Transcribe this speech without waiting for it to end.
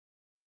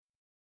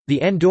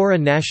The Andorra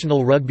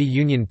national rugby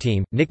union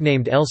team,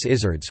 nicknamed Els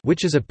Izzards,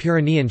 which is a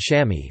Pyrenean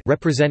chamois,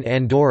 represent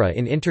Andorra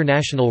in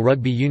international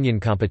rugby union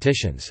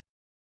competitions.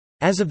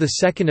 As of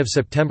 2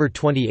 September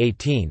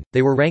 2018,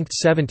 they were ranked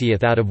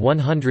 70th out of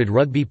 100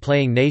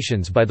 rugby-playing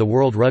nations by the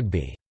World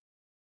Rugby.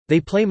 They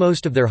play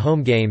most of their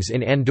home games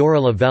in Andorra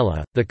la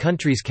Vella, the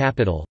country's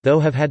capital, though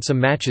have had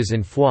some matches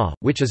in Foix,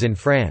 which is in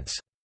France.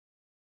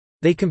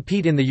 They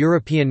compete in the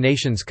European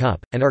Nations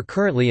Cup, and are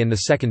currently in the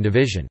second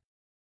division.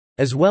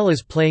 As well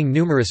as playing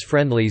numerous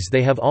friendlies,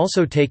 they have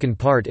also taken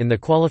part in the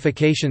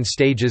qualification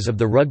stages of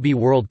the Rugby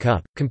World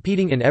Cup,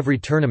 competing in every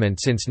tournament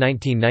since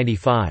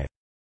 1995.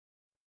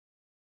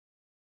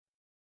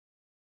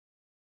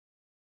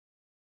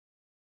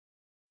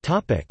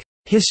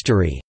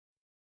 History.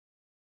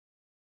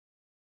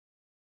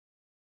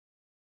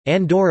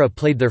 Andorra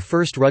played their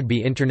first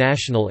rugby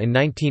international in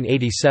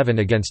 1987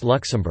 against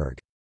Luxembourg.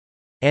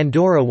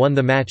 Andorra won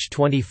the match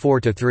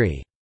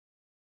 24-3.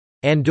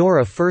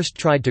 Andorra first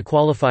tried to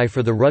qualify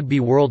for the Rugby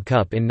World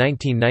Cup in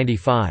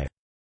 1995.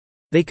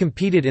 They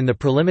competed in the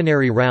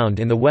preliminary round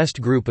in the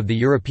West Group of the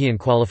European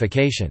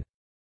qualification.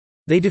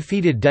 They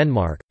defeated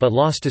Denmark, but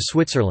lost to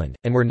Switzerland,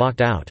 and were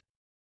knocked out.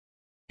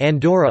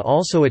 Andorra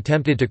also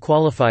attempted to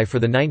qualify for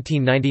the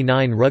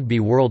 1999 Rugby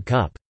World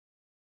Cup.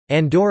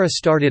 Andorra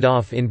started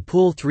off in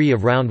Pool 3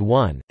 of Round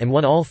 1, and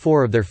won all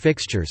 4 of their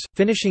fixtures,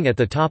 finishing at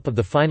the top of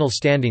the final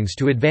standings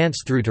to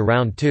advance through to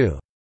Round 2.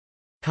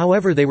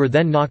 However, they were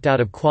then knocked out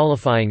of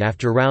qualifying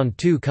after Round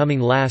 2, coming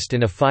last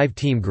in a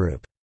 5-team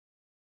group.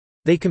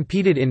 They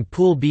competed in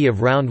Pool B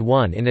of Round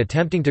 1 in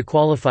attempting to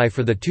qualify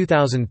for the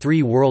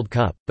 2003 World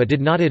Cup, but did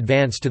not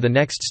advance to the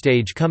next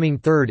stage, coming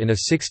third in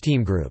a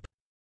 6-team group.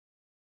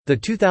 The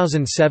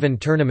 2007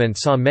 tournament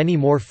saw many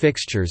more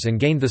fixtures and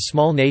gained the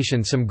small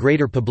nation some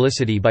greater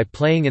publicity by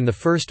playing in the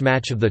first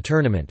match of the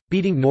tournament,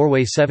 beating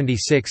Norway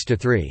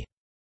 76-3.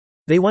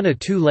 They won a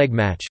 2-leg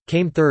match,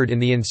 came third in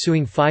the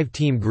ensuing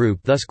 5-team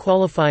group, thus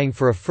qualifying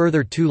for a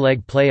further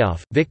 2-leg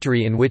playoff,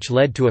 victory in which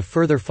led to a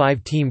further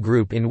 5-team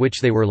group in which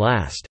they were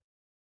last.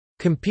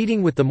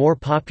 Competing with the more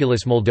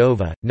populous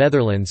Moldova,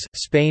 Netherlands,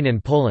 Spain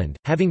and Poland,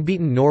 having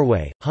beaten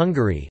Norway,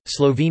 Hungary,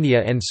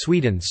 Slovenia and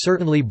Sweden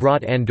certainly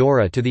brought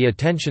Andorra to the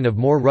attention of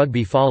more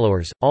rugby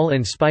followers, all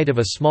in spite of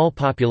a small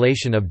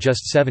population of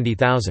just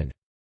 70,000.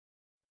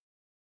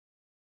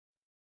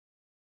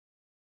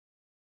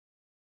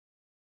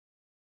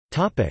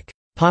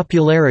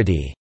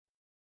 Popularity.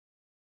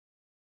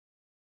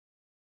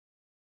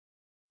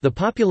 The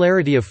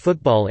popularity of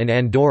football in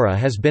Andorra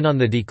has been on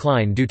the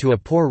decline due to a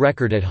poor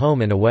record at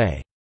home and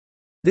away.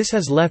 This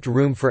has left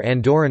room for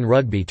Andorran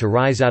rugby to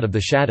rise out of the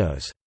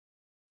shadows.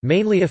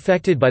 Mainly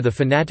affected by the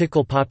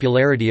fanatical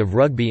popularity of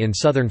rugby in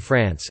southern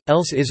France,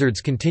 Els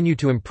Izzards continue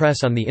to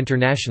impress on the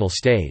international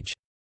stage.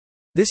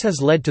 This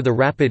has led to the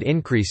rapid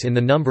increase in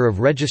the number of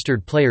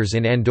registered players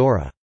in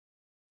Andorra.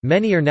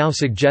 Many are now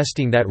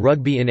suggesting that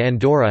rugby in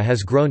Andorra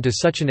has grown to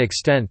such an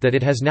extent that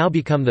it has now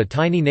become the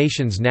tiny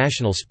nation's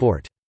national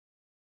sport.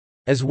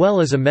 As well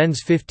as a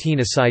men's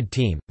 15-a-side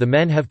team, the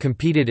men have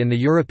competed in the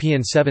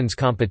European Sevens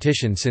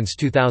competition since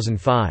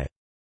 2005.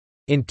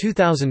 In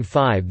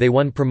 2005 they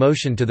won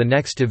promotion to the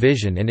next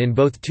division, and in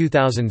both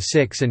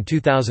 2006 and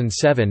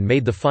 2007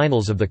 made the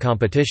finals of the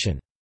competition.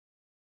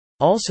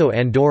 Also,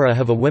 Andorra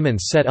have a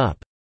women's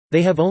set-up.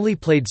 They have only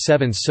played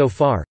sevens so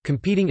far,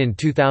 competing in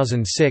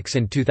 2006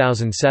 and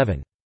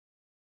 2007.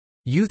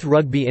 Youth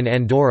rugby in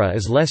Andorra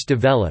is less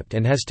developed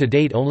and has to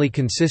date only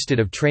consisted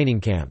of training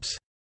camps.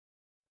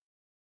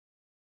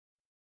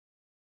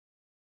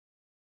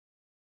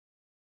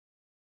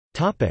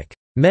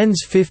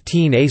 Men's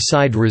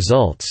 15-a-side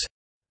results.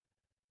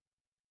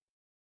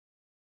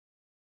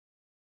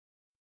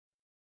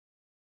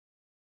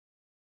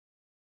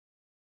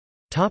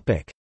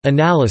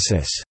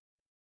 Analysis.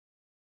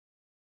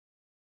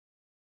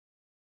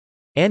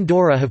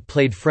 Andorra have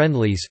played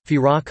friendlies,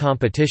 FIRA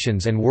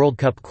competitions and World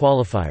Cup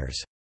qualifiers.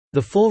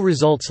 The full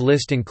results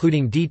list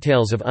including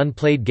details of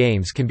unplayed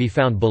games can be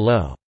found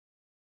below.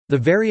 The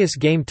various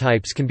game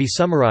types can be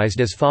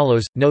summarized as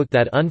follows. Note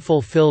that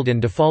unfulfilled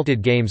and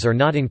defaulted games are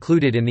not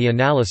included in the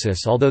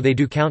analysis, although they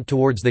do count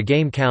towards the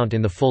game count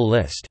in the full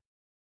list.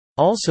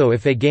 Also,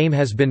 if a game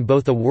has been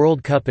both a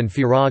World Cup and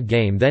FIRA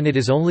game, then it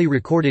is only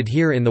recorded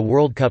here in the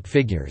World Cup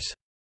figures.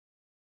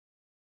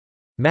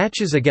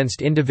 Matches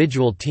against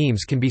individual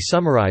teams can be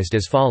summarized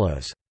as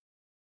follows.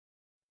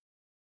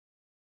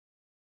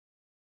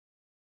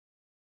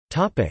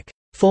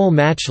 Full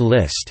match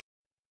list.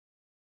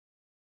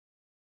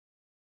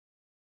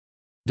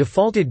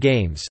 Defaulted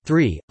games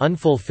 3,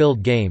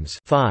 unfulfilled games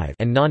 5,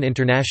 and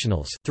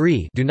non-internationals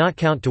 3 do not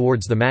count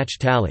towards the match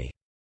tally.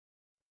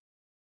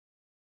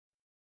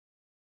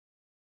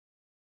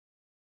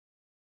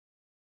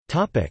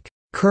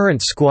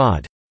 Current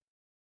squad.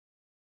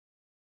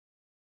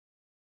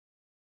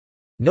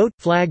 Note: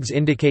 flags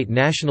indicate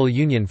national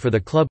union for the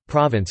club,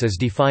 province as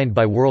defined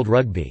by World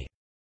Rugby.